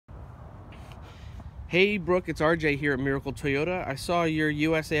Hey Brooke, it's RJ here at Miracle Toyota. I saw your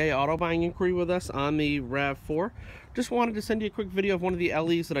USAA auto buying inquiry with us on the RAV4. Just wanted to send you a quick video of one of the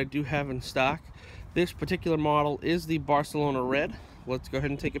LEs that I do have in stock. This particular model is the Barcelona Red. Let's go ahead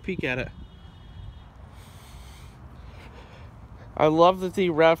and take a peek at it. I love that the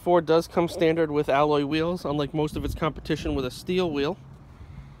RAV4 does come standard with alloy wheels, unlike most of its competition with a steel wheel.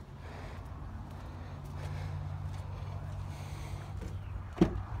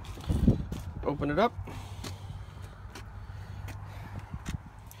 Open it up.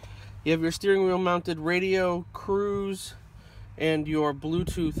 You have your steering wheel mounted radio, cruise, and your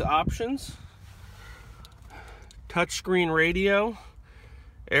Bluetooth options. Touchscreen radio,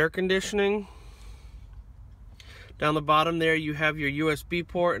 air conditioning. Down the bottom there you have your USB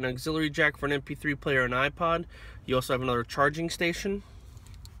port, an auxiliary jack for an MP3 player and iPod. You also have another charging station.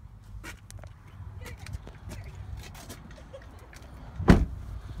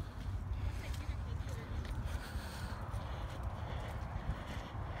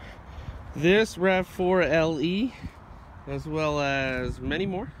 This RAV4 LE, as well as many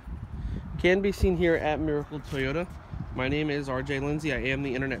more, can be seen here at Miracle Toyota. My name is RJ Lindsay. I am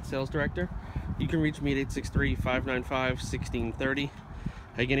the Internet Sales Director. You can reach me at 863-595-1630.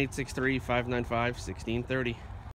 Again, 863-595-1630.